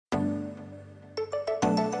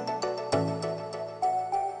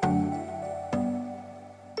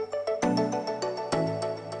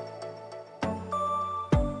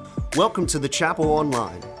Welcome to the Chapel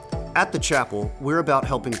Online. At the Chapel, we're about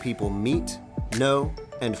helping people meet, know,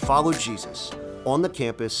 and follow Jesus on the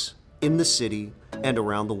campus, in the city, and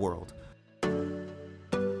around the world.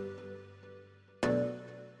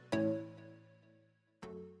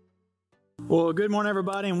 Well, good morning,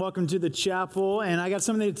 everybody, and welcome to the Chapel. And I got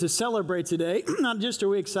something to celebrate today. Not just are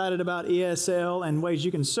we excited about ESL and ways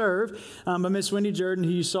you can serve, but Miss Wendy Jordan, who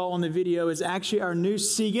you saw on the video, is actually our new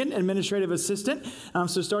Siegen administrative assistant.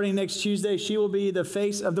 So starting next Tuesday, she will be the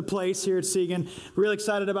face of the place here at Siegen. Really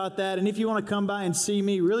excited about that. And if you want to come by and see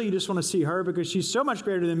me, really you just want to see her because she's so much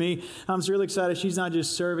greater than me. I'm so really excited. She's not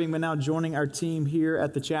just serving, but now joining our team here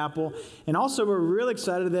at the Chapel. And also, we're really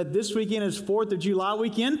excited that this weekend is 4th of July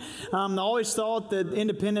weekend. I always thought that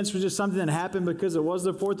independence was just something that happened because it was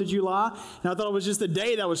the 4th of July. And I thought it was just the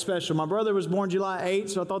day that was special. My brother was born July 8th,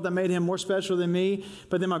 so I thought that made him more special than me.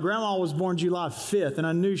 But then my grandma was born July 5th, and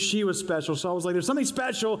I knew she was special. So I was like, there's something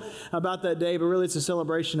special about that day, but really it's a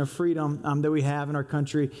celebration of freedom that we have in our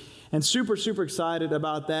country. And super, super excited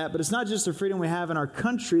about that. But it's not just the freedom we have in our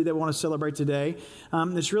country that we want to celebrate today.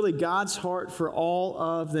 It's really God's heart for all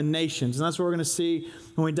of the nations. And that's what we're going to see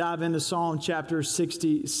when we dive into Psalm chapter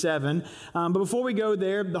 67. But before we go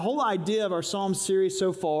there, the whole idea of our Psalm series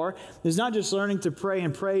so far is not just learning to pray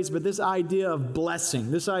and praise, but this idea of blessing,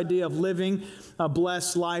 this idea of living a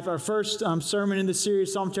blessed life. Our first sermon in the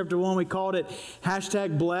series, Psalm chapter 1, we called it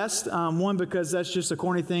 #blessed. One, because that's just a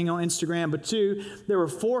corny thing on Instagram. But two, there were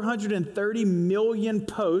 430 million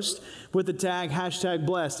posts with the tag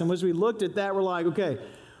 #blessed. And as we looked at that, we're like, okay,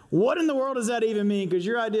 what in the world does that even mean? Because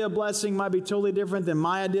your idea of blessing might be totally different than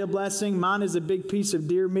my idea of blessing. Mine is a big piece of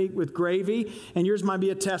deer meat with gravy, and yours might be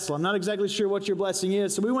a Tesla. I'm not exactly sure what your blessing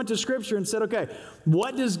is. So we went to Scripture and said, okay,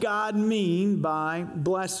 what does God mean by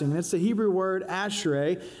blessing? And it's the Hebrew word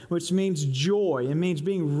ashrei, which means joy. It means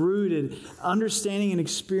being rooted, understanding and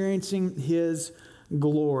experiencing His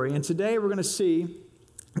glory. And today we're going to see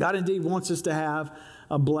God indeed wants us to have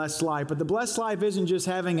a blessed life. But the blessed life isn't just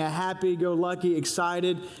having a happy-go-lucky,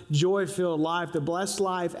 excited, joy-filled life. The blessed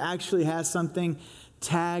life actually has something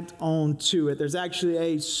tagged on to it. There's actually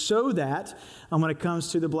a so that when it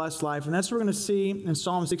comes to the blessed life. And that's what we're going to see in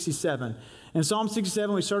Psalm 67. In Psalm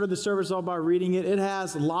 67, we started the service off by reading it. It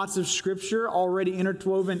has lots of scripture already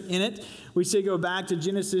interwoven in it. We say go back to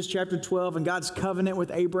Genesis chapter 12 and God's covenant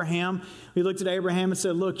with Abraham. We looked at Abraham and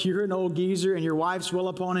said, look, you're an old geezer and your wife's well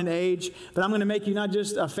upon in age, but I'm going to make you not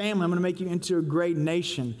just a family, I'm going to make you into a great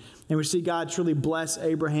nation. And we see God truly bless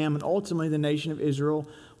Abraham, and ultimately the nation of Israel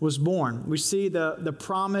was born. We see the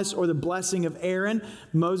promise or the blessing of Aaron,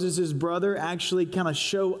 Moses' brother, actually kind of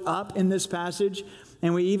show up in this passage.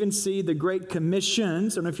 And we even see the Great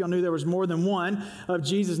Commissions. I don't know if y'all knew there was more than one of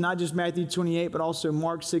Jesus, not just Matthew 28, but also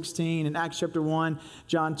Mark 16 and Acts chapter 1,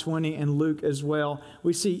 John 20, and Luke as well.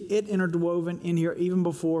 We see it interwoven in here even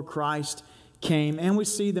before Christ came. And we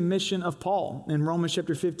see the mission of Paul in Romans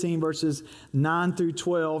chapter 15, verses 9 through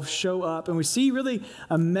 12 show up. And we see really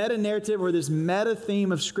a meta-narrative or this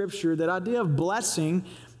meta-theme of Scripture. That idea of blessing,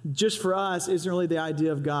 just for us, isn't really the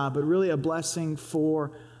idea of God, but really a blessing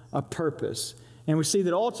for a purpose. And we see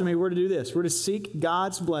that ultimately we're to do this. We're to seek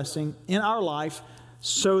God's blessing in our life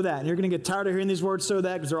so that, and you're going to get tired of hearing these words so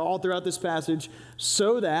that, because they're all throughout this passage,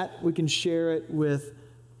 so that we can share it with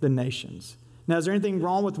the nations. Now, is there anything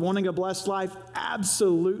wrong with wanting a blessed life?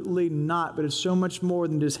 Absolutely not. But it's so much more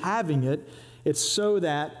than just having it. It's so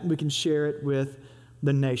that we can share it with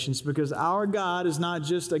the nations. Because our God is not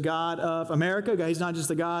just a God of America. He's not just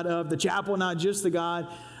the God of the Chapel, not just the God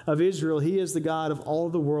of Israel. He is the God of all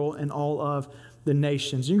of the world and all of the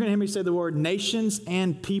nations. You're going to hear me say the word nations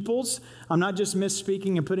and peoples. I'm not just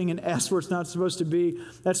misspeaking and putting an S where it's not supposed to be.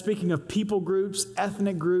 That's speaking of people groups,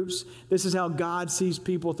 ethnic groups. This is how God sees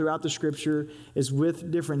people throughout the Scripture, is with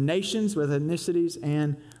different nations, with ethnicities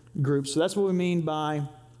and groups. So that's what we mean by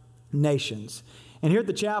nations. And here at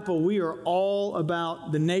the Chapel, we are all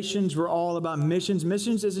about the nations. We're all about missions.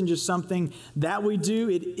 Missions isn't just something that we do.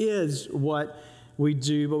 It is what we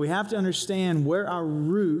do, but we have to understand where our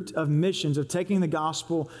root of missions, of taking the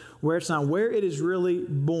gospel where it's not, where it is really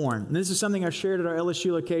born. And this is something I shared at our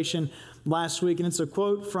LSU location last week, and it's a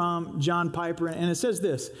quote from John Piper, and it says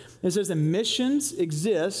this. It says that missions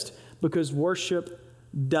exist because worship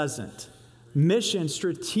doesn't. Missions,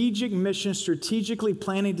 strategically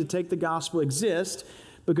planning to take the gospel exist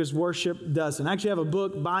because worship doesn't. I actually have a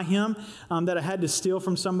book by him that I had to steal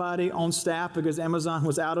from somebody on staff because Amazon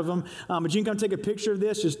was out of them. But you can come take a picture of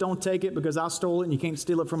this. Just don't take it because I stole it and you can't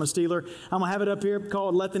steal it from a stealer. I'm going to have it up here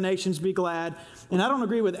called Let the Nations Be Glad. And I don't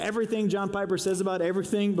agree with everything John Piper says about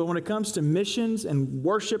everything, but when it comes to missions and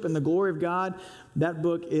worship and the glory of God, that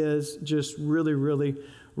book is just really, really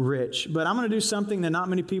rich. But I'm going to do something that not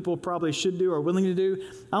many people probably should do or are willing to do.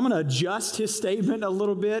 I'm going to adjust his statement a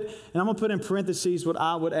little bit, and I'm going to put in parentheses what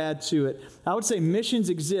I would add to it. I would say missions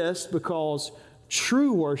exist because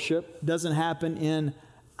true worship doesn't happen in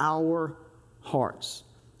our hearts.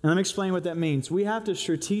 And let me explain what that means. We have to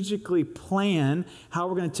strategically plan how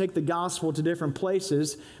we're going to take the gospel to different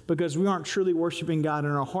places because we aren't truly worshiping God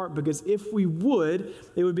in our heart. Because if we would,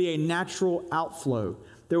 it would be a natural outflow.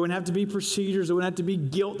 There wouldn't have to be procedures. There wouldn't have to be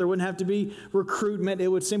guilt. There wouldn't have to be recruitment. It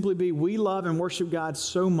would simply be we love and worship God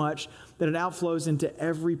so much that it outflows into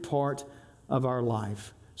every part of our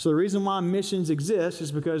life. So the reason why missions exist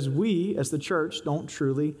is because we, as the church, don't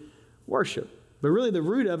truly worship. But really the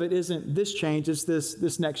root of it isn't this change, it's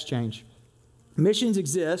this next change. Missions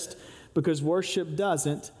exist because worship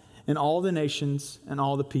doesn't in all the nations and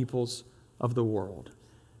all the peoples of the world.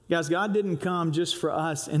 Guys, God didn't come just for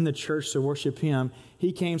us in the church to worship Him.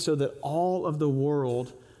 He came so that all of the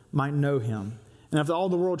world might know Him. And if all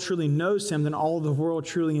the world truly knows Him, then all the world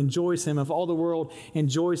truly enjoys Him. If all the world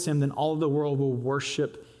enjoys Him, then all of the world will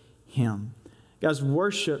worship Him. Guys,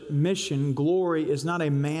 worship, mission, glory is not a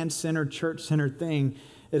man-centered, church-centered thing.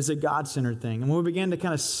 It is a God-centered thing. And when we begin to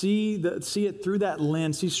kind of see it through that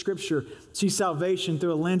lens, see Scripture, see salvation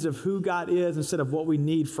through a lens of who God is instead of what we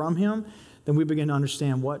need from Him, then we begin to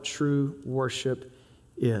understand what true worship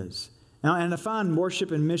is. Now, and I find worship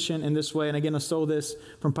and mission in this way, and again, I stole this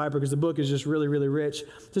from Piper because the book is just really, really rich.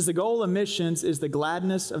 It says the goal of missions is the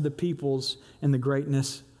gladness of the peoples and the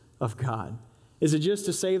greatness of God. Is it just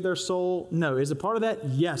to save their soul? No. Is it part of that?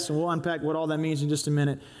 Yes, and we'll unpack what all that means in just a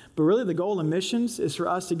minute. But really the goal of missions is for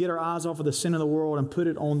us to get our eyes off of the sin of the world and put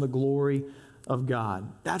it on the glory of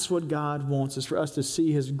God. That's what God wants, is for us to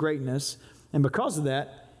see His greatness. And because of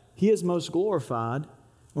that, He is most glorified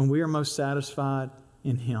when we are most satisfied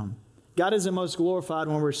in Him. God isn't most glorified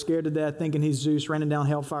when we're scared to death thinking He's Zeus raining down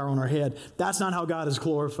hellfire on our head. That's not how God is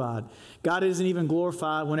glorified. God isn't even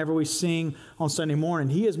glorified whenever we sing on Sunday morning.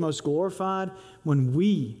 He is most glorified when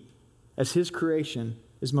we, as His creation,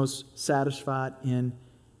 is most satisfied in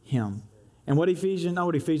Him. And what Ephesians,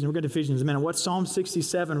 we'll get to Ephesians in a minute. What Psalm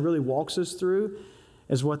 67 really walks us through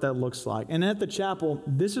is what that looks like. And at the chapel,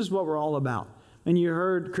 this is what we're all about. And you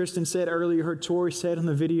heard Kristen say it earlier, you heard Tori say it on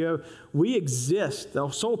the video. We exist. The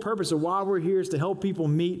sole purpose of why we're here is to help people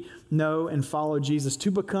meet, know, and follow Jesus, to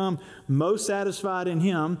become most satisfied in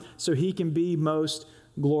Him so He can be most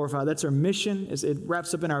glorified. That's our mission. It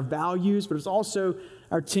wraps up in our values, but it's also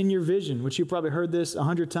our 10-year vision, which you've probably heard this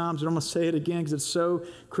 100 times, but I'm going to say it again because it's so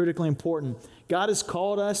critically important. God has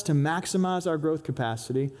called us to maximize our growth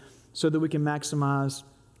capacity so that we can maximize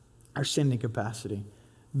our sending capacity.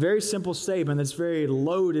 Very simple statement that's very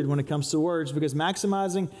loaded when it comes to words, because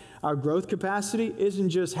maximizing our growth capacity isn't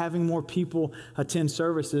just having more people attend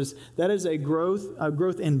services. That is a growth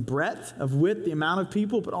in breadth of width, the amount of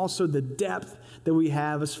people, but also the depth that we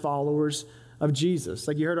have as followers of Jesus.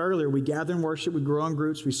 Like you heard earlier, we gather and worship, we grow in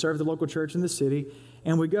groups, we serve the local church in the city,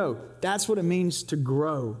 and we go. That's what it means to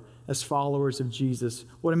grow as followers of Jesus.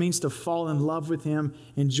 What it means to fall in love with Him,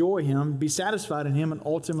 enjoy Him, be satisfied in Him, and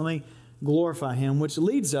ultimately glorify Him, which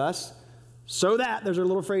leads us so that, there's our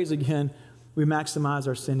little phrase again, we maximize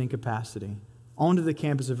our sending capacity onto the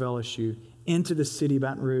campus of LSU, into the city of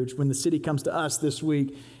Baton Rouge, when the city comes to us this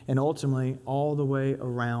week, and ultimately all the way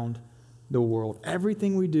around the world.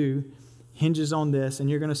 Everything we do hinges on this, and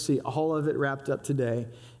you're going to see all of it wrapped up today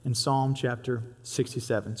in Psalm chapter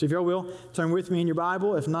 67. So if you will, turn with me in your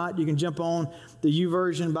Bible. If not, you can jump on the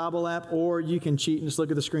YouVersion Bible app, or you can cheat and just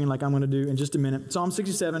look at the screen like I'm going to do in just a minute. Psalm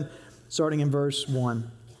 67, starting in verse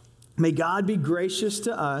 1. May God be gracious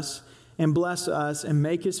to us and bless us and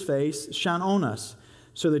make His face shine on us,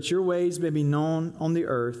 so that your ways may be known on the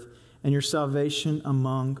earth and your salvation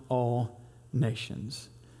among all nations.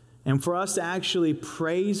 And for us to actually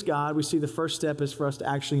praise God, we see the first step is for us to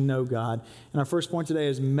actually know God. And our first point today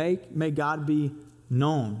is may God be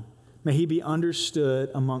known. May He be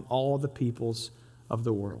understood among all the peoples of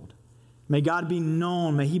the world. May God be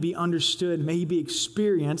known. May He be understood. May He be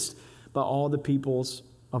experienced by all the peoples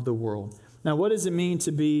of the world. Now, what does it mean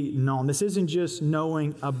to be known? This isn't just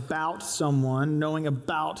knowing about someone, knowing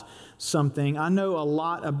about something. I know a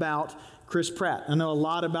lot about Chris Pratt. I know a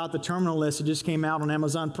lot about the Terminal List that just came out on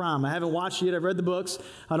Amazon Prime. I haven't watched it yet. I've read the books.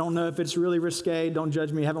 I don't know if it's really risque. Don't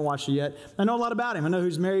judge me. I haven't watched it yet. I know a lot about him. I know who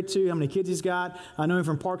he's married to, how many kids he's got. I know him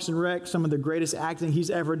from Parks and Rec, some of the greatest acting he's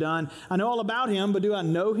ever done. I know all about him, but do I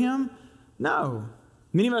know him? No.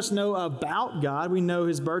 Many of us know about God. We know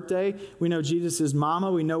His birthday. We know Jesus'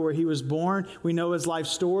 mama. We know where He was born. We know His life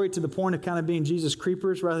story to the point of kind of being Jesus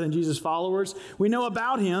creepers rather than Jesus followers. We know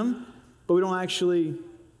about Him, but we don't actually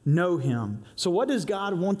know him. So what does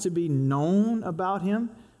God want to be known about him?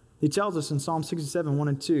 He tells us in Psalm 67, 1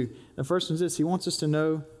 and 2. The first one is this: he wants us to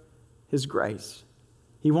know his grace.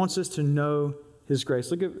 He wants us to know his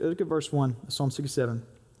grace. Look at verse 1 of Psalm 67.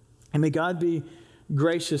 And may God be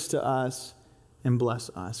gracious to us and bless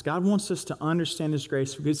us. God wants us to understand his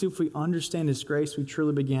grace, because if we understand his grace, we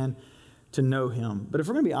truly begin to know him. But if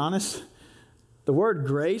we're going to be honest, the word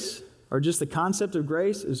grace, or just the concept of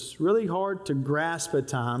grace, is really hard to grasp at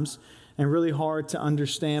times and really hard to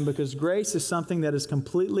understand, because grace is something that is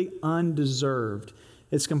completely undeserved.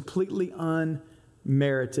 It's completely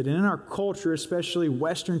unmerited. And in our culture, especially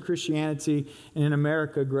Western Christianity and in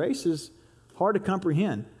America, grace is hard to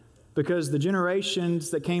comprehend, because the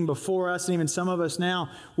generations that came before us, and even some of us now,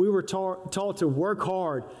 we were taught to work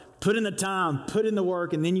hard, put in the time, put in the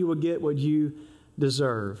work, and then you will get what you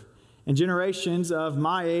deserve. And generations of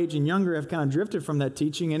my age and younger have kind of drifted from that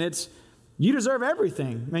teaching, and it's, you deserve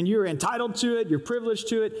everything. Man, you're entitled to it, you're privileged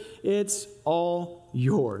to it, it's all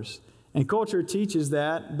yours. And culture teaches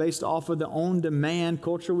that based off of the on-demand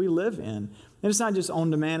culture we live in. And it's not just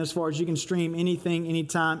on-demand as far as you can stream anything,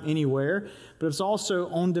 anytime, anywhere, but it's also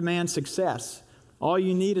on-demand success. All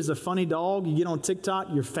you need is a funny dog, you get on TikTok,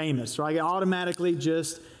 you're famous, right? It automatically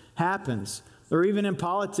just happens. Or even in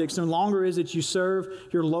politics, no longer is it you serve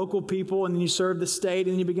your local people and then you serve the state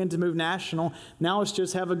and then you begin to move national. Now it's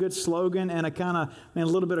just have a good slogan and a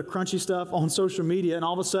little bit of crunchy stuff on social media, and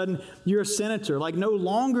all of a sudden you're a senator. Like, no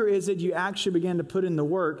longer is it you actually begin to put in the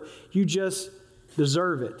work, you just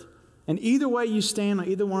deserve it. And either way you stand on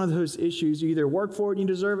either one of those issues, you either work for it and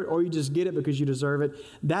you deserve it, or you just get it because you deserve it.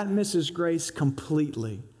 That misses grace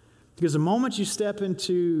completely. Because the moment you step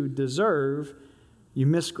into deserve, you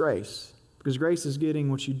miss grace. Because grace is getting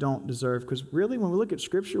what you don't deserve. Because really, when we look at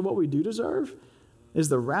Scripture, what we do deserve is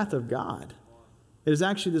the wrath of God. It is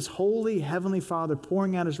actually this holy heavenly Father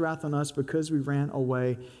pouring out his wrath on us because we ran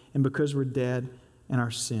away and because we're dead in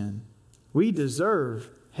our sin. We deserve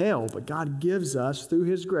hell, but God gives us, through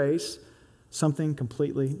his grace, something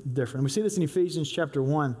completely different. We see this in Ephesians chapter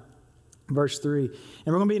 1, verse 3. And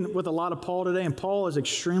we're going to be with a lot of Paul today, and Paul is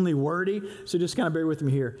extremely wordy, so just kind of bear with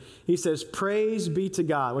me here. He says, praise be to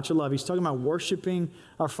God, which I love. He's talking about worshiping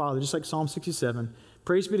our Father, just like Psalm 67.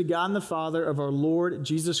 Praise be to God and the Father of our Lord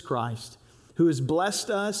Jesus Christ, who has blessed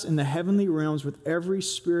us in the heavenly realms with every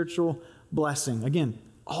spiritual blessing. Again,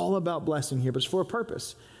 all about blessing here, but it's for a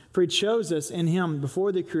purpose. For he chose us in him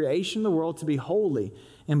before the creation of the world to be holy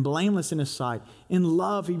and blameless in his sight. In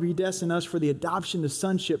love, he predestined us for the adoption to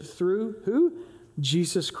sonship through who?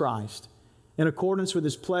 Jesus Christ, in accordance with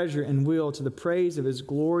his pleasure and will, to the praise of his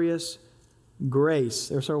glorious grace,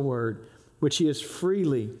 there's our word, which he has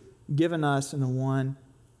freely given us in the one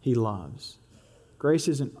he loves. Grace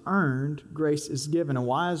isn't earned, grace is given. And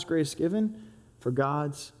why is grace given? For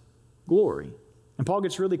God's glory. And Paul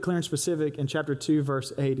gets really clear and specific in chapter 2,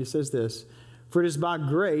 verse 8. He says this, for it is by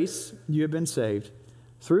grace you have been saved,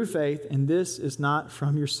 through faith, and this is not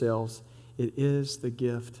from yourselves. It is the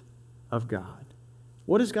gift of God.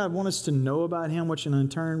 What does God want us to know about him, which in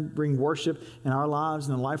turn bring worship in our lives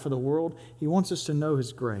and the life of the world? He wants us to know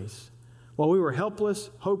his grace. While we were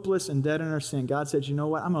helpless, hopeless, and dead in our sin, God said, you know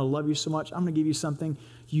what? I'm going to love you so much. I'm going to give you something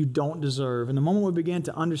you don't deserve. And the moment we begin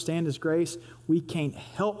to understand his grace, we can't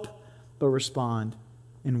help but respond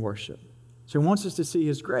in worship. So he wants us to see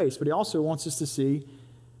his grace, but he also wants us to see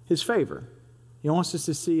his favor. He wants us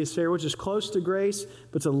to see his favor, which is close to grace,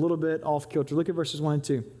 but it's a little bit off kilter. Look at verses 1 and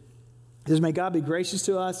 2. It says, may God be gracious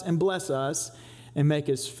to us and bless us and make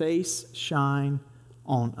his face shine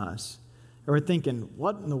on us. And we're thinking,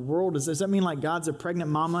 what in the world does that mean? Like God's a pregnant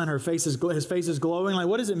mama and his face is glowing? Like,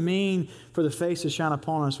 what does it mean for the face to shine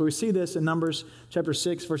upon us? Well, we see this in Numbers chapter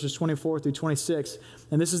 6, verses 24 through 26.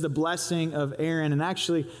 And this is the blessing of Aaron. And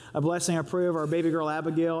actually, a blessing I pray over our baby girl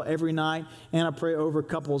Abigail every night. And I pray over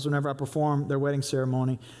couples whenever I perform their wedding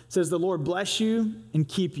ceremony. It says, the Lord bless you and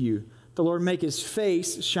keep you. The Lord make his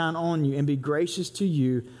face shine on you and be gracious to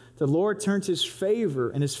you. The Lord turns his favor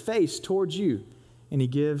and his face towards you, and he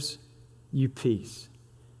gives you peace.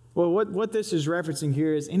 Well, what this is referencing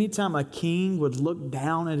here is anytime a king would look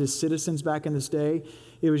down at his citizens back in this day,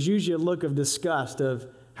 it was usually a look of disgust, of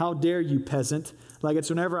how dare you, peasant. Like it's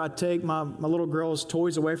whenever I take my little girl's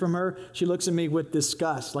toys away from her, she looks at me with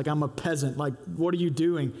disgust, like I'm a peasant. Like, what are you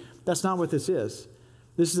doing? That's not what this is.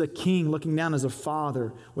 This is a king looking down as a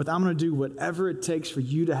father with, I'm going to do whatever it takes for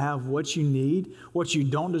you to have what you need, what you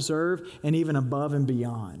don't deserve, and even above and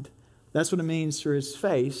beyond. That's what it means for his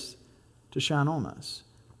face to shine on us.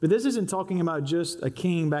 But this isn't talking about just a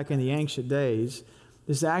king back in the ancient days.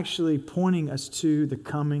 This is actually pointing us to the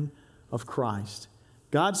coming of Christ.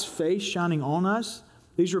 God's face shining on us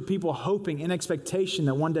These were people hoping in expectation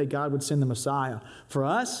that one day God would send the Messiah. For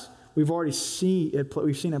us, we've already seen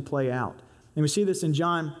it play out. And we see this in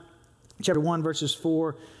John chapter 1, verses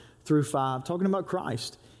 4 through 5, talking about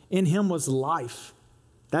Christ. In him was life.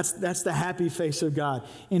 That's the happy face of God.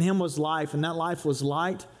 In him was life, and that life was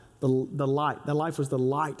light, the light. That life was the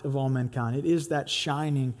light of all mankind. It is that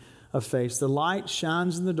shining of face. The light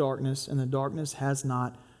shines in the darkness, and the darkness has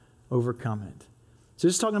not overcome it. So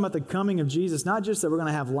this is talking about the coming of Jesus, not just that we're going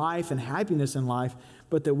to have life and happiness in life,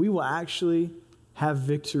 but that we will actually have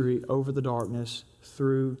victory over the darkness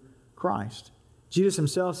through Christ. Jesus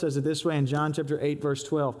himself says it this way in John chapter 8, verse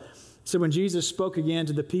 12. So when Jesus spoke again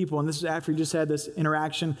to the people, and this is after he just had this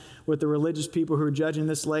interaction with the religious people who were judging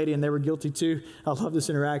this lady, and they were guilty too. I love this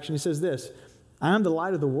interaction. He says this, I am the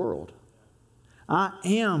light of the world. I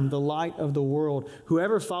am the light of the world.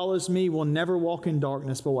 Whoever follows me will never walk in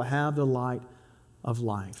darkness, but will have the light of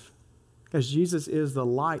life. Because Jesus is the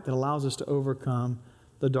light that allows us to overcome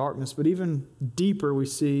the darkness. But even deeper we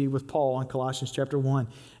see with Paul in Colossians chapter 1.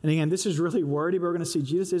 And again, this is really wordy, but we're going to see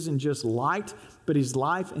Jesus isn't just light, but he's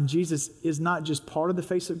life. And Jesus is not just part of the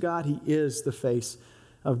face of God, he is the face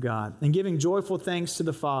of God. And giving joyful thanks to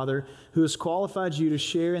the Father who has qualified you to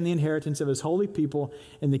share in the inheritance of his holy people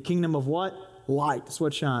in the kingdom of what? Light. That's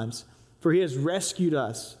what shines. For he has rescued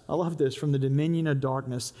us, I love this, from the dominion of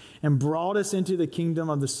darkness and brought us into the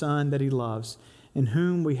kingdom of the Son that he loves, in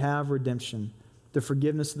whom we have redemption, the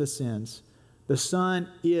forgiveness of the sins. The Son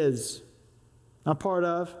is, not part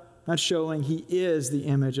of, not showing, he is the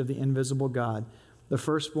image of the invisible God, the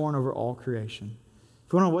firstborn over all creation.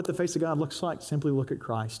 If you want to know what the face of God looks like, simply look at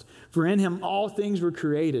Christ. For in him all things were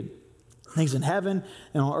created, things in heaven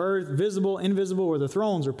and on earth, visible, invisible, whether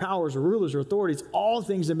thrones or powers or rulers or authorities, all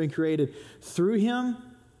things have been created through him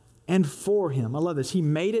and for him. I love this. He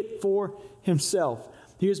made it for himself.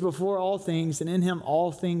 He is before all things, and in him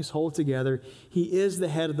all things hold together. He is the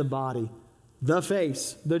head of the body, the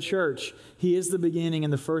face, the church. He is the beginning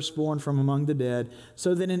and the firstborn from among the dead,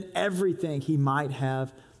 so that in everything he might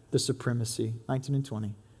have the supremacy. 19 and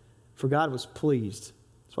 20. For God was pleased.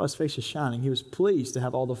 That's why his face is shining. He was pleased to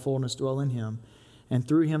have all the fullness dwell in him, and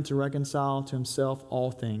through him to reconcile to himself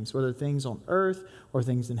all things, whether things on earth or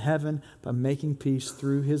things in heaven, by making peace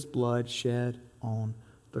through his blood shed on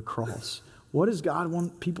the cross. What does God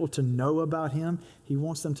want people to know about him? He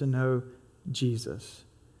wants them to know Jesus.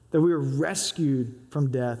 That we are rescued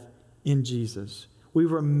from death in Jesus. We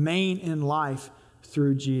remain in life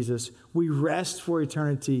through Jesus. We rest for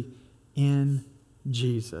eternity in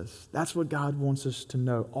Jesus. That's what God wants us to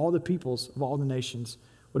know. All the peoples of all the nations,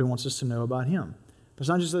 what he wants us to know about him. But it's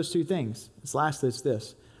not just those two things. Lastly, it's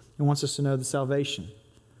this. He wants us to know the salvation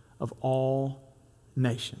of all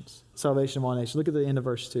nations. Salvation of all nations. Look at the end of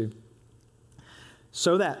verse 2.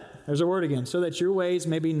 So that, there's a word again, so that your ways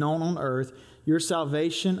may be known on earth, your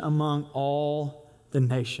salvation among all the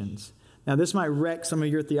nations. Now, this might wreck some of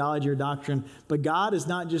your theology or doctrine, but God is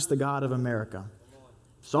not just the God of America.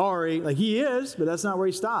 Sorry, like he is, but that's not where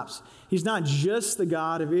he stops. He's not just the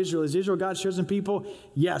God of Israel. Is Israel God's chosen people?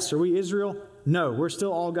 Yes. Are we Israel? No. We're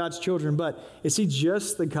still all God's children, but is he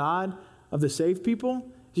just the God of the saved people?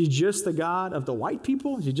 Is he just the God of the white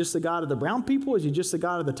people? Is he just the God of the brown people? Is he just the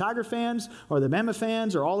God of the Tiger fans or the Bama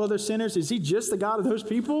fans or all other sinners? Is he just the God of those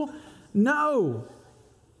people? No.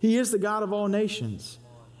 He is the God of all nations.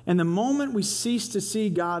 And the moment we cease to see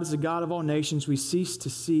God as the God of all nations, we cease to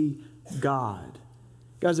see God.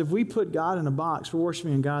 Guys, if we put God in a box, we're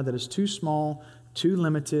worshiping a God that is too small, too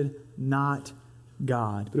limited, not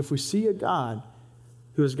God. But if we see a God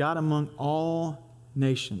who is God among all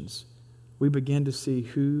nations, we begin to see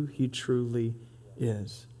who he truly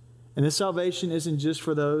is. And this salvation isn't just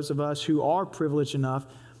for those of us who are privileged enough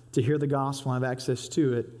to hear the gospel and have access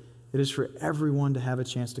to it. It is for everyone to have a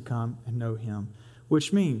chance to come and know him.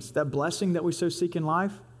 Which means that blessing that we so seek in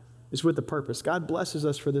life is with a purpose. God blesses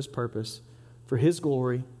us for this purpose, for his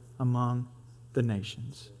glory among the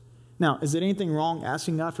nations. Now, is there anything wrong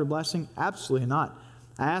asking God for blessing? Absolutely not.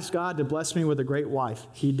 I asked God to bless me with a great wife.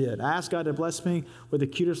 He did. I asked God to bless me with the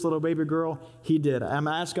cutest little baby girl. He did. I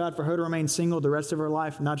asked God for her to remain single the rest of her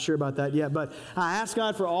life. Not sure about that yet, but I asked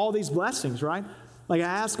God for all these blessings, right? Like I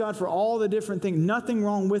asked God for all the different things. Nothing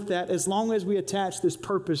wrong with that as long as we attach this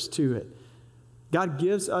purpose to it. God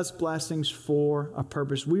gives us blessings for a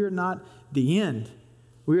purpose. We are not the end.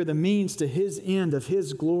 We are the means to his end of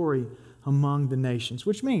his glory among the nations.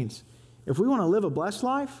 Which means if we want to live a blessed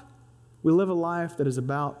life, we live a life that is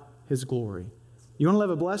about his glory. You want to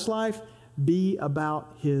live a blessed life? Be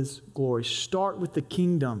about his glory. Start with the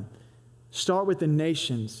kingdom. Start with the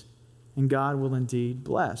nations, and God will indeed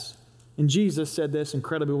bless. And Jesus said this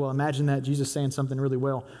incredibly well. Imagine that, Jesus saying something really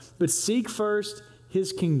well. But seek first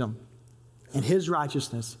his kingdom and his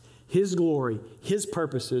righteousness, his glory, his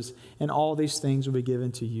purposes, and all these things will be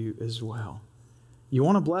given to you as well. You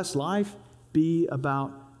want a blessed life? Be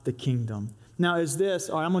about the kingdom. Now, is this,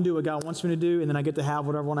 all right, I'm going to do what God wants me to do, and then I get to have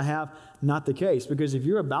whatever I want to have? Not the case. Because if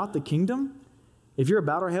you're about the kingdom, if you're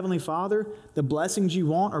about our Heavenly Father, the blessings you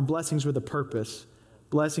want are blessings with a purpose.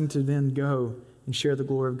 Blessing to then go and share the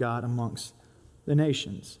glory of God amongst the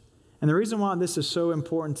nations. And the reason why this is so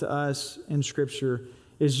important to us in Scripture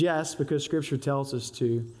is, yes, because Scripture tells us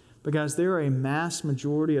to, because there are a mass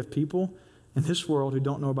majority of people in this world who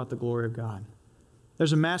don't know about the glory of God.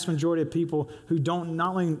 There's a mass majority of people who not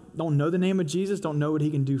only don't know the name of Jesus, don't know what he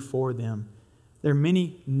can do for them. There are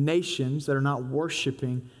many nations that are not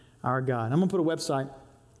worshiping our God. I'm going to put a website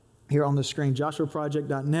here on the screen,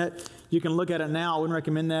 joshuaproject.net. You can look at it now. I wouldn't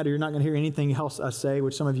recommend that, or you're not going to hear anything else I say,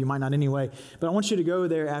 which some of you might not anyway. But I want you to go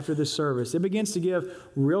there after this service. It begins to give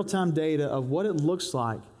real-time data of what it looks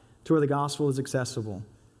like to where the gospel is accessible.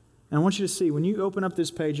 And I want you to see, when you open up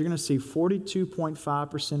this page, you're going to see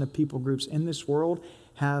 42.5% of people groups in this world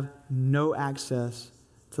have no access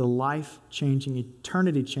to the life-changing,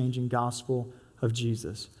 eternity-changing gospel of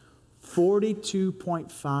Jesus.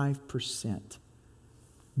 42.5%.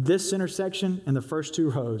 This intersection and the first two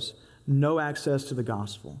rows, no access to the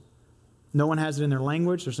gospel. No one has it in their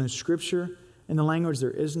language. There's no scripture in the language. There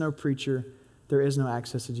is no preacher. There is no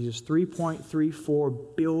access to Jesus.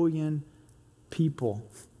 3.34 billion people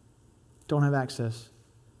don't have access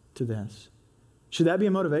to this. Should that be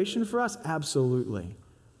a motivation for us? Absolutely.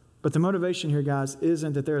 But the motivation here, guys,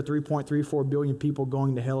 isn't that there are 3.34 billion people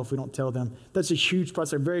going to hell if we don't tell them. That's a huge part.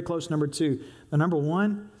 That's a very close number two. The number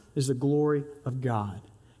one is the glory of God.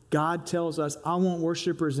 God tells us, I want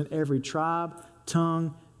worshipers in every tribe,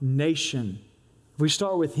 tongue, nation. If we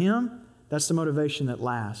start with him, that's the motivation that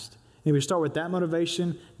lasts. And if we start with that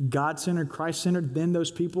motivation, God-centered, Christ-centered, then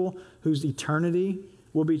those people whose eternity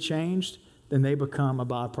will be changed, then they become a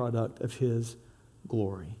byproduct of his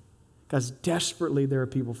glory. Guys, desperately there are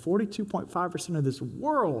people, 42.5% of this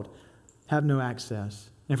world have no access.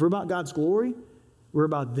 And if we're about God's glory, we're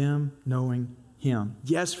about them knowing him.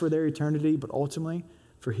 Yes, for their eternity, but ultimately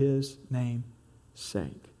for his name's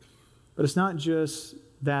sake. But it's not just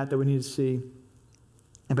that we need to see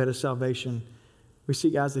about his salvation. We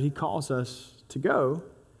see, guys, that he calls us to go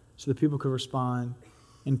so that people can respond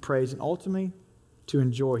in praise and ultimately to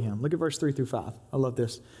enjoy him. Look at verse 3 through 5. I love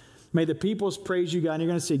this. May the peoples praise you, God. And you're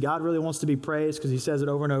going to see God really wants to be praised because he says it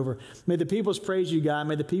over and over. May the peoples praise you, God.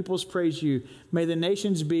 May the peoples praise you. May the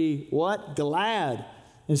nations be what? Glad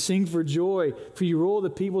and sing for joy. For you rule the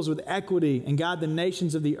peoples with equity and guide the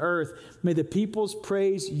nations of the earth. May the peoples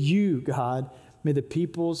praise you, God. May the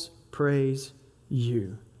peoples praise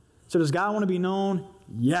you. So does God want to be known?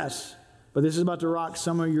 Yes. But this is about to rock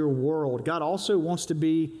some of your world. God also wants to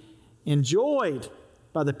be enjoyed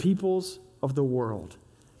by the peoples of the world.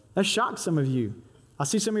 That shocks some of you. I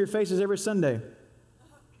see some of your faces every Sunday.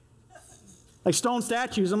 Like stone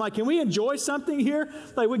statues. I'm like, can we enjoy something here?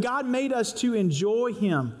 Like God made us to enjoy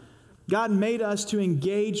him. God made us to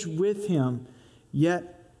engage with him.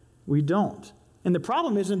 Yet we don't. And the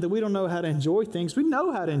problem isn't that we don't know how to enjoy things. We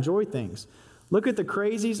know how to enjoy things. Look at the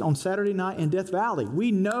crazies on Saturday night in Death Valley.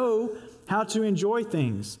 We know how to enjoy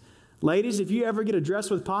things. Ladies, if you ever get a dress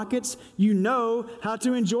with pockets, you know how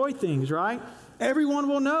to enjoy things, right? Everyone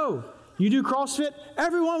will know. You do CrossFit,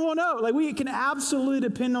 everyone will know. Like we can absolutely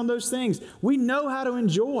depend on those things. We know how to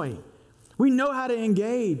enjoy. We know how to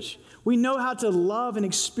engage. We know how to love and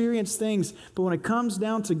experience things. But when it comes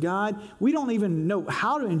down to God, we don't even know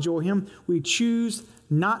how to enjoy him. We choose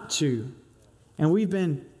not to. And we've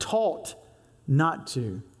been taught not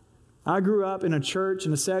to. I grew up in a church,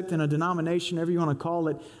 in a sect, in a denomination, whatever you want to call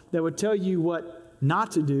it, that would tell you what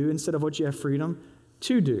not to do instead of what you have freedom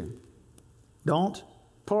to do. Don't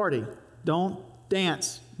party. Don't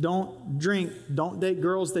dance. Don't drink. Don't date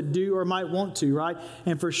girls that do or might want to, right?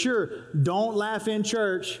 And for sure, don't laugh in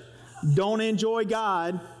church. Don't enjoy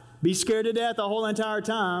God. Be scared to death the whole entire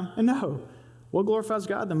time. And no, what glorifies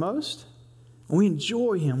God the most? When we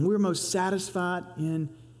enjoy him. We're most satisfied in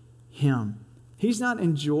him. He's not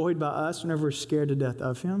enjoyed by us whenever we're scared to death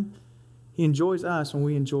of him. He enjoys us when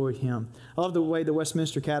we enjoy him. I love the way the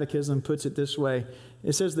Westminster Catechism puts it this way.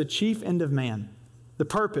 It says the chief end of man, the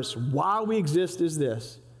purpose, why we exist is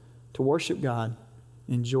this, to worship God,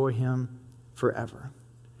 enjoy him forever.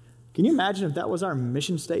 Can you imagine if that was our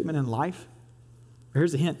mission statement in life?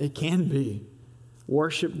 Here's a hint, it can be.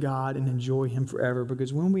 Worship God and enjoy him forever,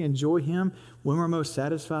 because when we enjoy him, when we're most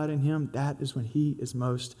satisfied in him, that is when he is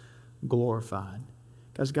most glorified.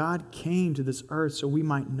 Because God came to this earth so we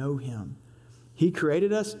might know him. He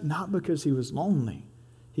created us not because he was lonely.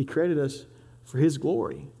 He created us for his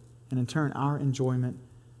glory and in turn our enjoyment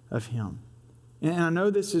of him. And I know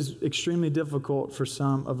this is extremely difficult for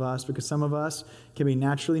some of us because some of us can be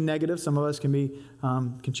naturally negative. Some of us can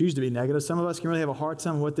choose to be negative. Some of us can really have a hard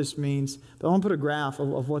time with what this means. But I want to put a graph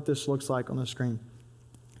of what this looks like on the screen.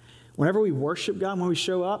 Whenever we worship God, when we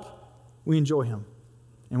show up, we enjoy him.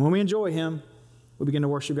 And when we enjoy him, we begin to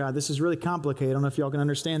worship God. This is really complicated. I don't know if y'all can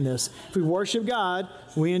understand this. If we worship God,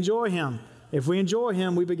 we enjoy him. If we enjoy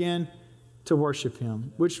him, we begin to worship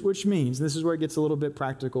him, which means, and this is where it gets a little bit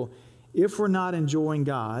practical, if we're not enjoying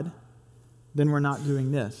God, then we're not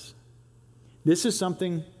doing this. This is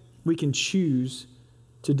something we can choose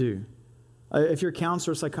to do. If you're a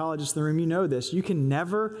counselor or psychologist in the room, you know this. You can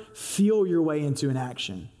never feel your way into an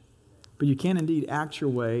action, but you can indeed act your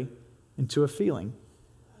way into a feeling.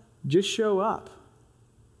 Just show up.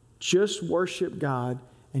 Just worship God,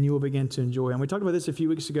 and you will begin to enjoy him. We talked about this a few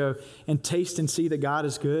weeks ago, and taste and see that God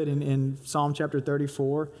is good in Psalm chapter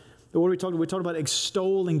 34. But what we talked about? We talked about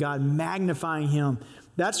extolling God, magnifying him.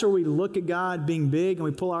 That's where we look at God being big and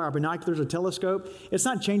we pull our binoculars or telescope. It's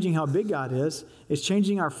not changing how big God is. It's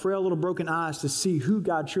changing our frail little broken eyes to see who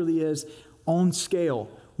God truly is on scale.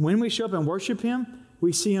 When we show up and worship him,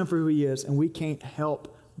 we see him for who he is, and we can't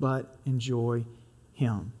help but enjoy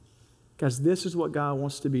him. Guys, this is what God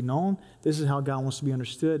wants to be known. This is how God wants to be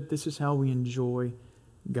understood. This is how we enjoy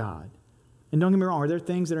God. And don't get me wrong, are there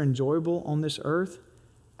things that are enjoyable on this earth?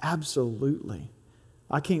 Absolutely.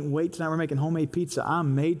 I can't wait tonight. We're making homemade pizza.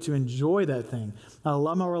 I'm made to enjoy that thing. I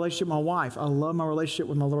love my relationship with my wife. I love my relationship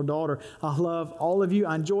with my little daughter. I love all of you.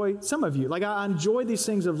 I enjoy some of you. Like, I enjoy these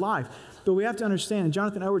things of life. But we have to understand, and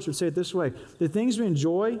Jonathan Edwards would say it this way, the things we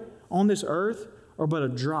enjoy on this earth are but a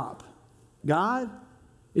drop. God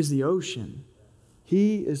is the ocean.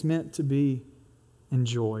 He is meant to be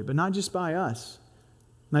enjoyed, but not just by us.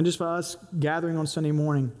 Not just by us gathering on Sunday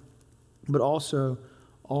morning, but also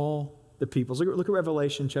all the peoples. Look at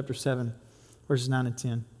Revelation chapter 7, verses 9 and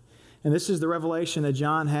 10. And this is the revelation that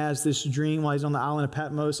John has, this dream while he's on the island of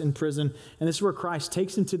Patmos in prison. And this is where Christ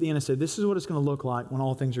takes him to the end and said, this is what it's going to look like when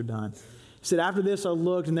all things are done. He said, after this I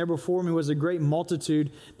looked, and there before me was a great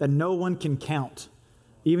multitude that no one can count.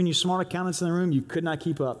 Even you smart accountants in the room, you could not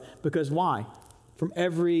keep up. Because why? From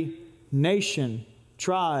every nation,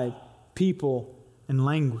 tribe, people, and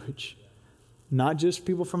language. Not just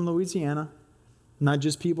people from Louisiana, not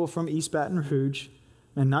just people from East Baton Rouge,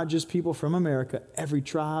 and not just people from America, every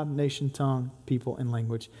tribe, nation, tongue, people, and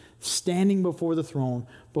language, standing before the throne,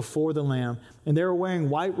 before the Lamb. And they were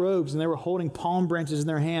wearing white robes, and they were holding palm branches in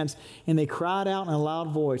their hands, and they cried out in a loud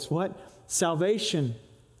voice, what? Salvation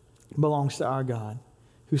belongs to our God,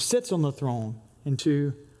 who sits on the throne, and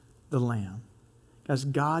to the Lamb. As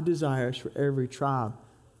God desires for every tribe,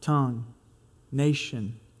 tongue,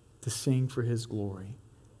 nation to sing for his glory.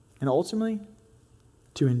 And ultimately,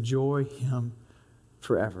 to enjoy him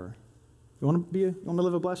forever. You want to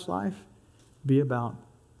live a blessed life? Be about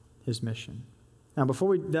his mission. Now, before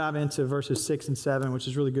we dive into verses 6 and 7, which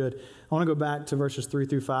is really good, I want to go back to verses 3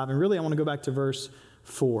 through 5. And really, I want to go back to verse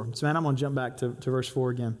 4. So, man, I'm going to jump back to verse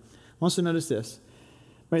 4 again. I want us to notice this.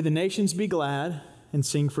 May the nations be glad and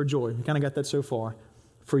sing for joy. We kind of got that so far.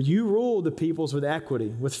 For you rule the peoples with equity,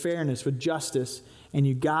 with fairness, with justice, and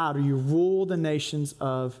you guide or you rule the nations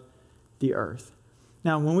of the earth.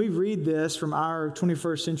 Now, when we read this from our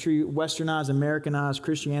 21st century westernized, Americanized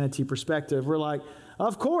Christianity perspective, we're like,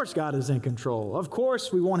 of course God is in control. Of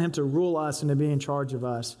course we want him to rule us and to be in charge of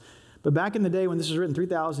us. But back in the day when this was written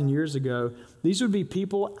 3,000 years ago, these would be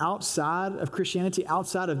people outside of Christianity,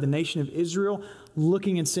 outside of the nation of Israel,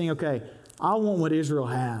 looking and saying, okay, I want what Israel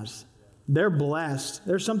has. They're blessed.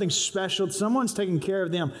 There's something special. Someone's taking care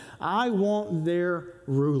of them. I want their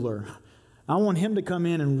ruler. I want him to come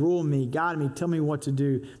in and rule me, guide me, tell me what to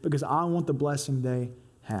do, because I want the blessing they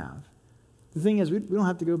have. The thing is, we don't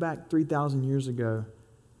have to go back 3,000 years ago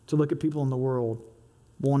to look at people in the world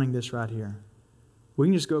wanting this right here. We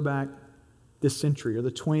can just go back this century or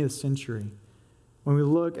the 20th century when we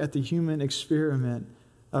look at the human experiment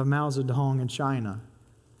of Mao Zedong in China,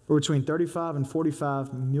 where between 35 and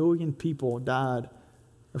 45 million people died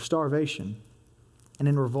of starvation and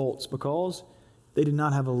in revolts because they did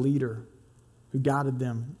not have a leader who guided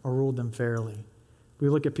them or ruled them fairly. We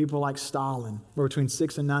look at people like Stalin, where between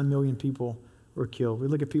 6 and 9 million people were killed. We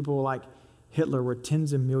look at people like Hitler, where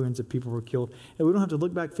tens of millions of people were killed. And we don't have to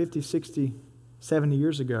look back 50, 60, 70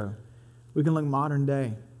 years ago. We can look modern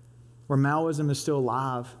day, where Maoism is still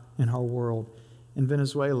alive in our world, in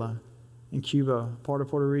Venezuela, in Cuba, part of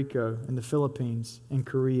Puerto Rico, in the Philippines, in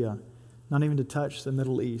Korea, not even to touch the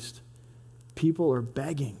Middle East. People are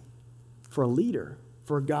begging for a leader,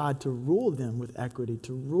 for God to rule them with equity,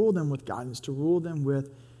 to rule them with guidance, to rule them with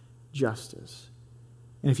justice.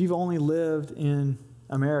 And if you've only lived in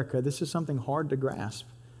America, this is something hard to grasp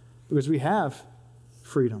because we have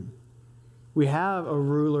freedom. We have a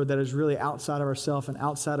ruler that is really outside of ourselves and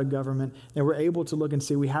outside of government, and we're able to look and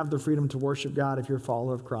see we have the freedom to worship God if you're a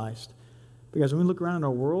follower of Christ. Because when we look around in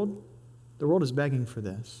our world, the world is begging for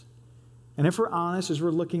this. And if we're honest, as we're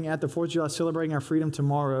looking at the 4th of July celebrating our freedom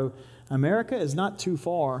tomorrow, America is not too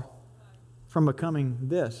far from becoming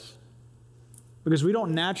this. Because we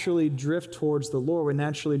don't naturally drift towards the Lord, we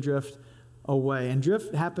naturally drift away. And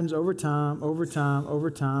drift happens over time.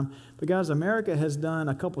 But guys, America has done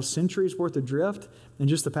a couple centuries worth of drift in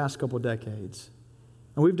just the past couple decades.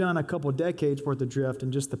 And we've done a couple decades worth of drift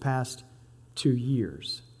in just the past 2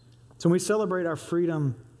 years. So when we celebrate our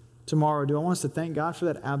freedom tomorrow, do I want us to thank God for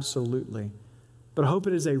that? Absolutely. But I hope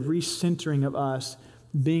it is a recentering of us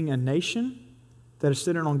being a nation that is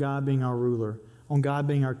centered on God being our ruler, on God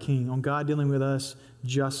being our king, on God dealing with us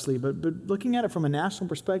justly. But looking at it from a national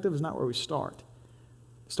perspective is not where we start.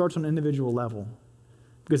 It starts on an individual level.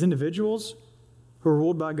 Because individuals who are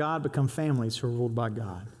ruled by God become families who are ruled by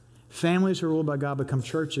God. Families who are ruled by God become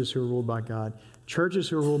churches who are ruled by God. Churches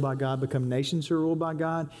who are ruled by God become nations who are ruled by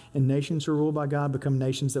God. And nations who are ruled by God become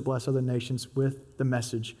nations that bless other nations with the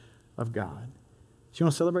message of God. So you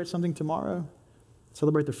want to celebrate something tomorrow?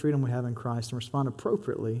 Celebrate the freedom we have in Christ and respond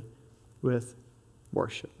appropriately with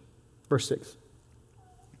worship. Verse 6.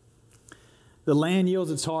 The land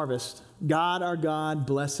yields its harvest. God, our God,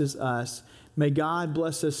 blesses us. May God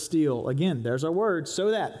bless us still. Again, there's our word,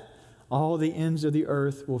 so that all the ends of the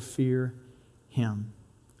earth will fear him.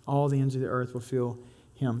 All the ends of the earth will fear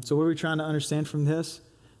him. So what are we trying to understand from this?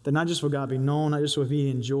 That not just will God be known, not just will he be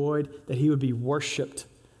enjoyed, that he would be worshiped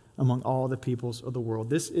among all the peoples of the world.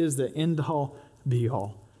 This is the end-all,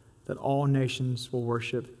 be-all, that all nations will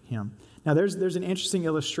worship him. Now, there's an interesting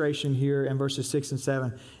illustration here in verses 6 and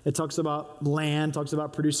 7. It talks about land, talks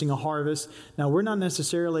about producing a harvest. Now, we're not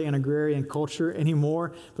necessarily an agrarian culture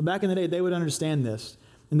anymore, but back in the day, they would understand this.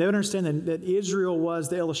 And they would understand that Israel was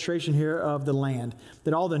the illustration here of the land,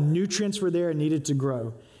 that all the nutrients were there and needed to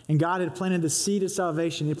grow. And God had planted the seed of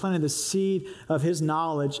salvation. He planted the seed of his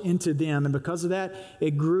knowledge into them. And because of that,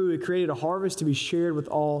 it grew. It created a harvest to be shared with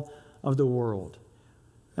all of the world.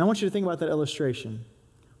 And I want you to think about that illustration.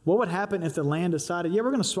 What would happen if the land decided, yeah, we're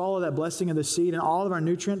going to swallow that blessing of the seed and all of our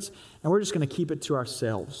nutrients, and we're just going to keep it to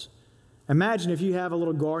ourselves? Imagine if you have a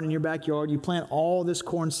little garden in your backyard, you plant all this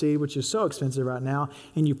corn seed, which is so expensive right now,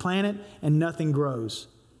 and you plant it and nothing grows.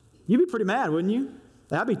 You'd be pretty mad, wouldn't you?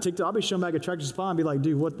 I'd be ticked off. I'd be showing back at Tractor Supply and be like,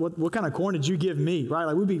 dude, what kind of corn did you give me? Right?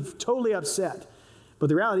 Like, we'd be totally upset. But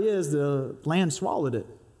the reality is the land swallowed it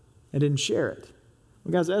and didn't share it.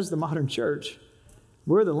 Well, guys, as the modern church,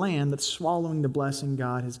 we're the land that's swallowing the blessing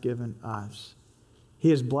God has given us. He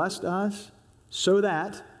has blessed us so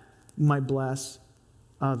that we might bless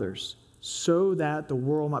others, so that the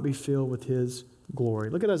world might be filled with his glory.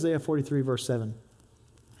 Look at Isaiah 43, verse 7.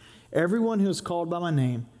 Everyone who is called by my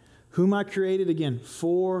name, whom I created, again,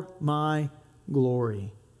 for my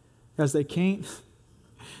glory. Because they can't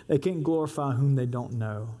glorify whom they don't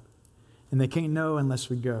know. And they can't know unless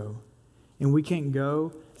we go. And we can't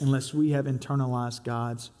go unless we have internalized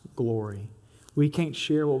God's glory. We can't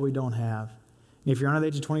share what we don't have. And if you're under the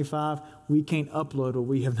age of 25, we can't upload what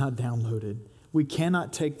we have not downloaded. We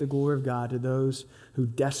cannot take the glory of God to those who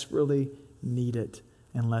desperately need it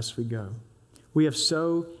unless we go. We have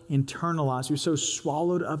so internalized, we've so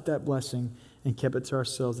swallowed up that blessing and kept it to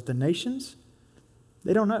ourselves that the nations,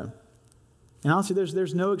 they don't know. And honestly,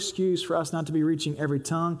 there's no excuse for us not to be reaching every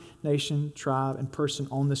tongue, nation, tribe, and person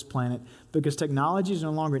on this planet because technology is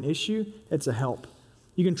no longer an issue, it's a help.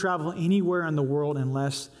 You can travel anywhere in the world in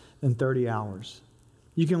less than 30 hours.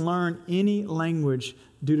 You can learn any language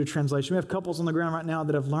due to translation. We have couples on the ground right now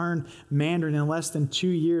that have learned Mandarin in less than 2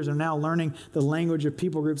 years and are now learning the language of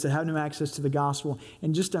people groups that have no access to the gospel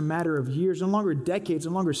in just a matter of years, no longer decades,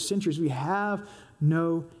 no longer centuries. We have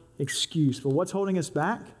no excuse. But what's holding us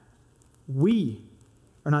back? We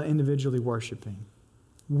are not individually worshiping.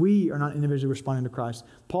 We are not individually responding to Christ.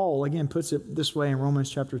 Paul, again, puts it this way in Romans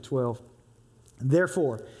chapter 12.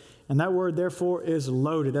 Therefore, and that word therefore is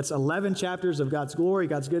loaded. That's 11 chapters of God's glory,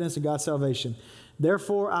 God's goodness, and God's salvation.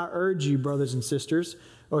 Therefore, I urge you, brothers and sisters,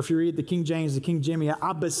 or if you read the King James, the King Jimmy,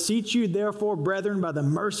 I beseech you, therefore, brethren, by the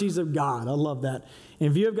mercies of God. I love that.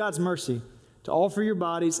 In view of God's mercy, to offer your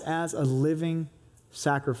bodies as a living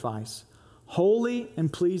sacrifice, holy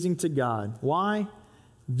and pleasing to God. Why?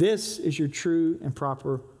 This is your true and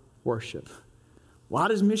proper worship. Why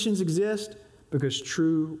does missions exist? Because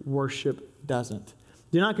true worship doesn't.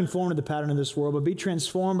 Do not conform to the pattern of this world, but be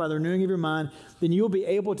transformed by the renewing of your mind. Then you'll be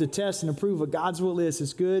able to test and approve what God's will is,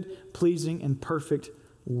 his good, pleasing, and perfect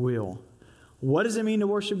will. What does it mean to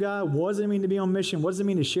worship God? What does it mean to be on mission? What does it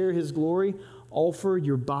mean to share his glory? Offer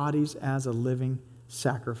your bodies as a living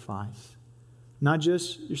sacrifice. Not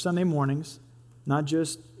just your Sunday mornings, not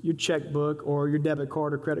just your checkbook or your debit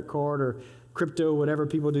card or credit card or crypto, whatever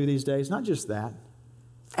people do these days. Not just that.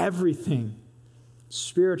 Everything.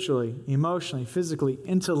 Spiritually, emotionally, physically,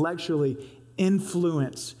 intellectually,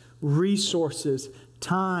 influence, resources,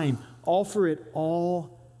 time. Offer it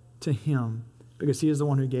all to him because he is the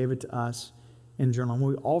one who gave it to us in journal.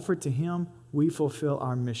 When we offer it to him, we fulfill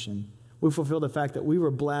our mission. We fulfill the fact that we were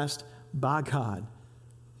blessed by God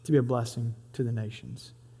to be a blessing to the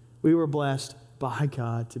nations. We were blessed by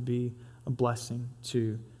God to be a blessing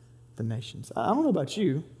to the nations. I don't know about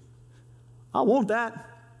you. I want that.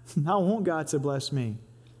 I want God to bless me.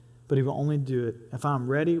 But he will only do it if I'm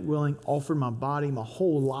ready, willing, offer my body, my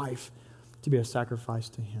whole life to be a sacrifice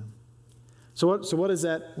to him. So what does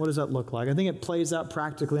that look like? I think it plays out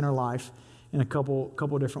practically in our life in a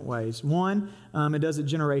couple different ways. One, it does it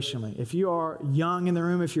generationally. If you are young in the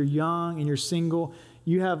room, if you're young and you're single,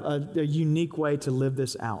 you have a unique way to live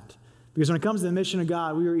this out. Because when it comes to the mission of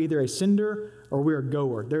God, we are either a sender or we are a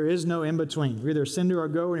goer. There is no in between. You're either a sender or a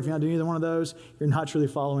goer, and if you're not doing either one of those, you're not truly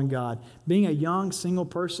following God. Being a young, single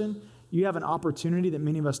person, you have an opportunity that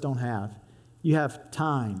many of us don't have. You have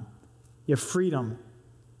time. You have freedom.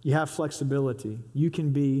 You have flexibility. You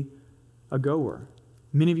can be a goer.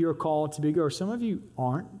 Many of you are called to be a goer. Some of you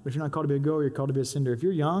aren't. But if you're not called to be a goer, you're called to be a sender. If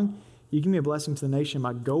you're young, you can be a blessing to the nation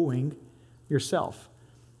by going yourself.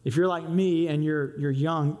 If you're like me and you're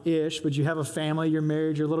young-ish, but you have a family, you're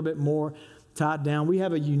married, you're a little bit more tied down, we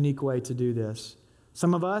have a unique way to do this.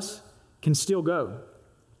 Some of us can still go.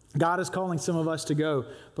 God is calling some of us to go,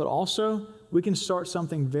 but also we can start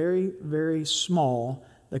something very, very small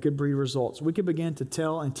that could breed results. We could begin to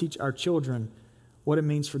tell and teach our children what it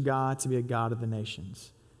means for God to be a God of the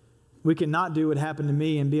nations. We can not do what happened to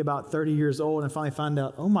me and be about 30 years old and finally find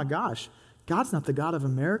out, oh my gosh, God's not the God of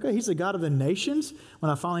America. He's the God of the nations.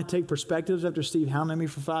 When I finally take perspectives after Steve hounded me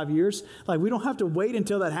for 5 years, we don't have to wait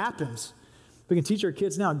until that happens. We can teach our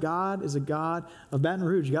kids now, God is a God of Baton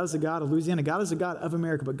Rouge. God is a God of Louisiana. God is a God of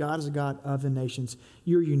America, but God is a God of the nations.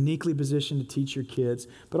 You're uniquely positioned to teach your kids,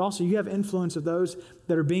 but also you have influence of those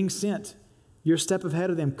that are being sent. You're a step ahead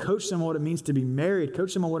of them. Coach them on what it means to be married.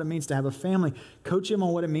 Coach them on what it means to have a family. Coach them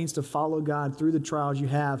on what it means to follow God through the trials you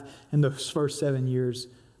have in those first 7 years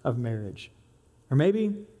of marriage. Or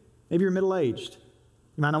maybe you're middle-aged.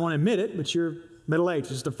 You might not want to admit it, but you're middle-aged.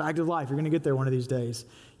 It's just a fact of life. You're going to get there one of these days.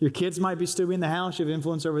 Your kids might be still in the house. You have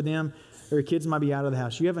influence over them. Or your kids might be out of the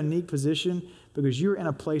house. You have a unique position because you're in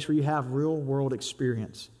a place where you have real-world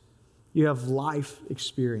experience. You have life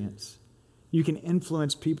experience. You can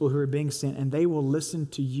influence people who are being sent, and they will listen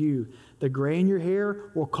to you. The gray in your hair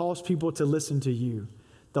will cause people to listen to you.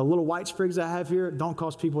 The little white sprigs I have here don't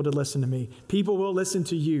cause people to listen to me. People will listen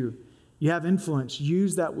to you. You have influence.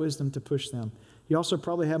 Use that wisdom to push them. You also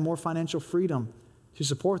probably have more financial freedom to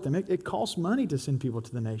support them. It costs money to send people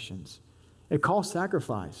to the nations. It costs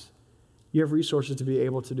sacrifice. You have resources to be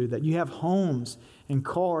able to do that. You have homes and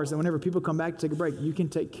cars, and whenever people come back to take a break, you can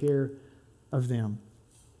take care of them.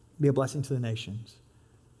 Be a blessing to the nations.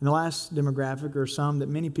 And the last demographic, or some that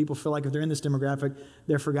many people feel like if they're in this demographic,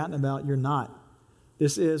 they're forgotten about. You're not.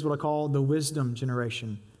 This is what I call the wisdom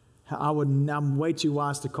generation. I'm way too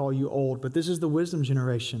wise to call you old, but this is the wisdom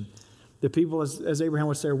generation. The people, as Abraham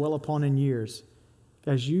would say, are well upon in years.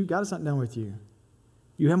 Guys, God is not done with you.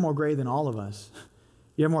 You have more gray than all of us.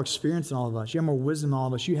 You have more experience than all of us. You have more wisdom than all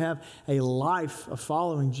of us. You have a life of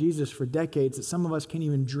following Jesus for decades that some of us can't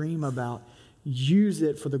even dream about. Use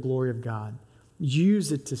it for the glory of God.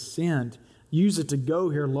 Use it to send. Use it to go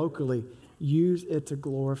here locally. Use it to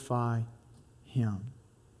glorify him.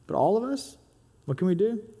 But all of us, what can we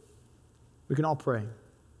do? We can all pray.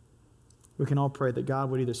 We can all pray that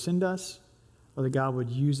God would either send us or that God would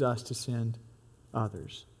use us to send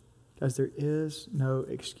others. Guys, there is no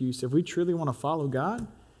excuse. If we truly want to follow God,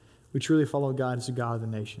 we truly follow God as the God of the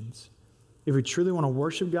nations. If we truly want to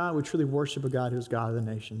worship God, we truly worship a God who is God of the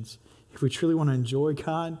nations. If we truly want to enjoy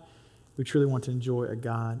God, we truly want to enjoy a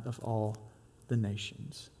God of all the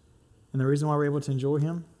nations. And the reason why we're able to enjoy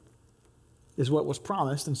him is what was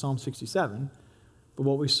promised in Psalm 67, but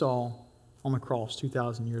what we saw on the cross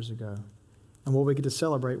 2,000 years ago, and what we get to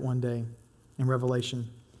celebrate one day in Revelation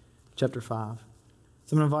chapter 5.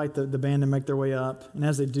 So I'm going to invite the band to make their way up, and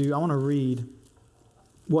as they do, I want to read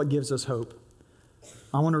what gives us hope.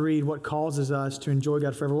 I want to read what causes us to enjoy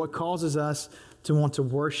God forever, what causes us to want to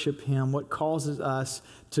worship Him, what causes us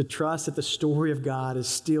to trust that the story of God is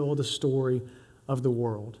still the story of the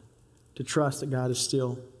world, to trust that God is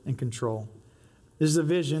still in control. This is a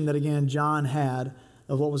vision that, again, John had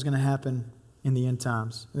of what was going to happen in the end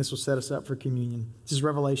times. And this will set us up for communion. This is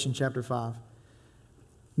Revelation chapter 5.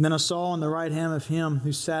 And then I saw in the right hand of him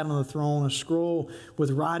who sat on the throne a scroll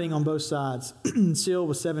with writing on both sides, sealed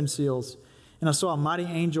with 7 seals. And I saw a mighty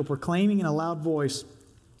angel proclaiming in a loud voice,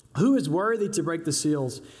 "Who is worthy to break the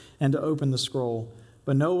seals and to open the scroll?"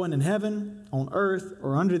 But no one in heaven, on earth,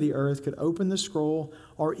 or under the earth could open the scroll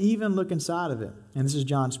or even look inside of it. And this is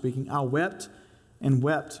John speaking. I wept and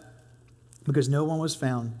wept because no one was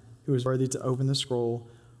found who was worthy to open the scroll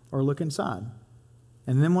or look inside.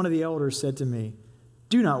 And then one of the elders said to me,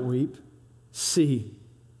 "Do not weep. See,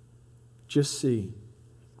 just see,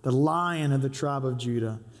 the Lion of the tribe of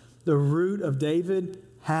Judah, the Root of David,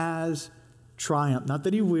 has triumphed." Not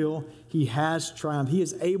that he will, he has triumphed. He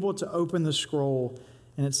is able to open the scroll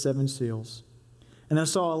and its 7 seals. And I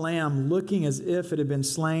saw a lamb looking as if it had been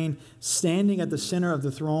slain, standing at the center of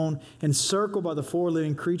the throne, encircled by the 4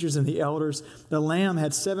 living creatures and the elders. The lamb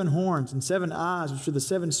had 7 horns and 7 eyes, which are the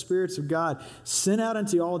 7 spirits of God, sent out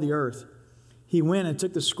into all the earth. He went and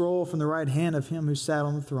took the scroll from the right hand of him who sat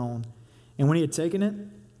on the throne. And when he had taken it,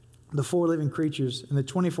 the 4 living creatures and the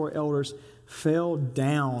 24 elders fell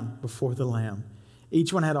down before the Lamb.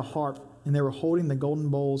 Each one had a harp, and they were holding the golden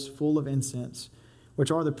bowls full of incense, which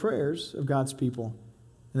are the prayers of God's people.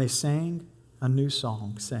 And they sang a new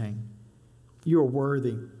song, saying, "You are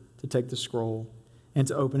worthy to take the scroll and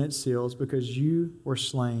to open its seals, because you were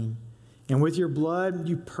slain. And with your blood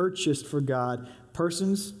you purchased for God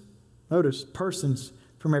persons," notice, persons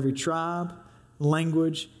 "from every tribe,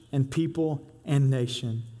 language, and people and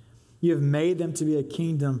nation. You have made them to be a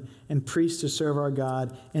kingdom and priests to serve our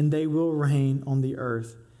God, and they will reign on the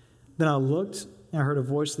earth." Then I looked, and I heard a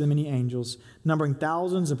voice of the many angels, numbering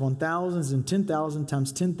thousands upon thousands and 10,000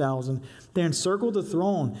 times 10,000. They encircled the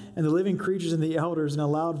throne, and the living creatures and the elders in a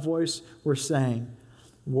loud voice were saying,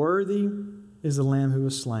 "Worthy is the Lamb who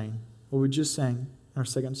was slain." What we just sang in our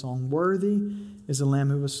second song. "Worthy is the Lamb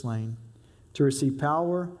who was slain to receive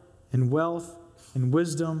power and wealth and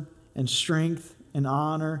wisdom and strength and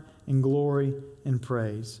honor and glory and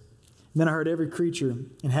praise." And then I heard every creature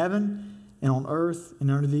in heaven and on earth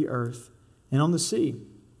and under the earth and on the sea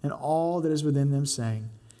and all that is within them saying,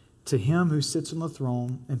 "To him who sits on the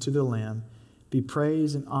throne and to the Lamb be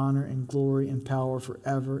praise and honor and glory and power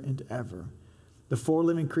forever and ever." The 4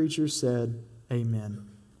 living creatures said, "Amen."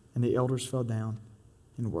 And the elders fell down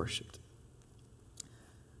and worshiped.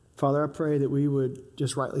 Father, I pray that we would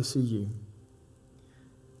just rightly see you.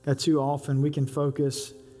 God, too often we can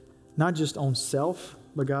focus not just on self,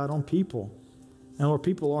 but God, on people. And Lord,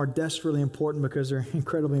 people are desperately important because they're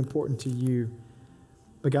incredibly important to you.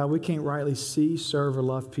 But God, we can't rightly see, serve, or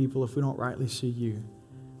love people if we don't rightly see you.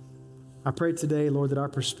 I pray today, Lord, that our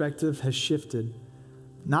perspective has shifted,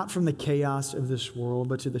 not from the chaos of this world,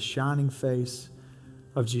 but to the shining face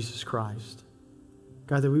of Jesus Christ.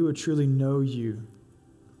 God, that we would truly know you,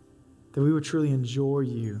 that we would truly enjoy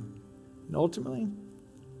you, and ultimately,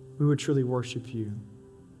 we would truly worship you.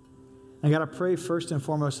 And God, I pray first and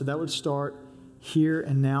foremost that would start here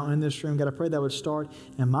and now in this room. God, I pray that would start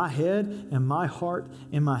in my head, in my heart,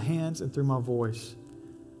 in my hands, and through my voice.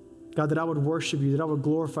 God, that I would worship you, that I would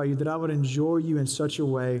glorify you, that I would enjoy you in such a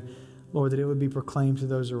way, Lord, that it would be proclaimed to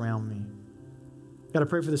those around me. God, I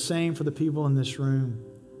pray for the same for the people in this room.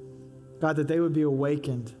 God, that they would be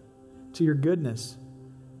awakened to your goodness.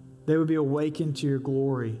 They would be awakened to your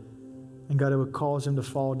glory. And God, it would cause them to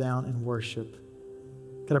fall down and worship.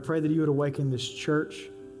 God, I pray that you would awaken this church,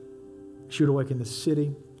 that you would awaken this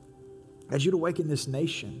city, that you would awaken this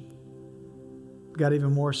nation. God,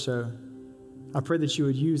 even more so, I pray that you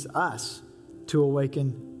would use us to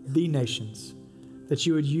awaken the nations, that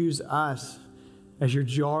you would use us as your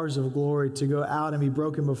jars of glory to go out and be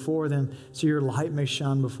broken before them so your light may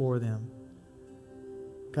shine before them.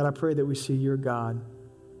 God, I pray that we see your God,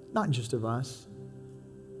 not just of us,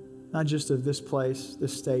 not just of this place,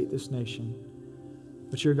 this state, this nation,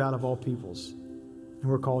 but you're God of all peoples, and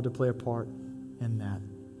we're called to play a part in that.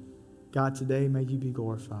 God, today may you be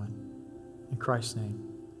glorified. In Christ's name,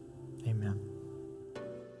 amen.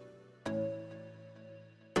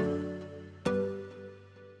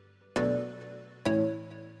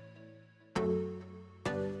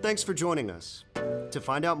 Thanks for joining us. To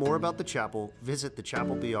find out more about the chapel, visit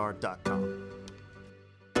thechapelbr.com.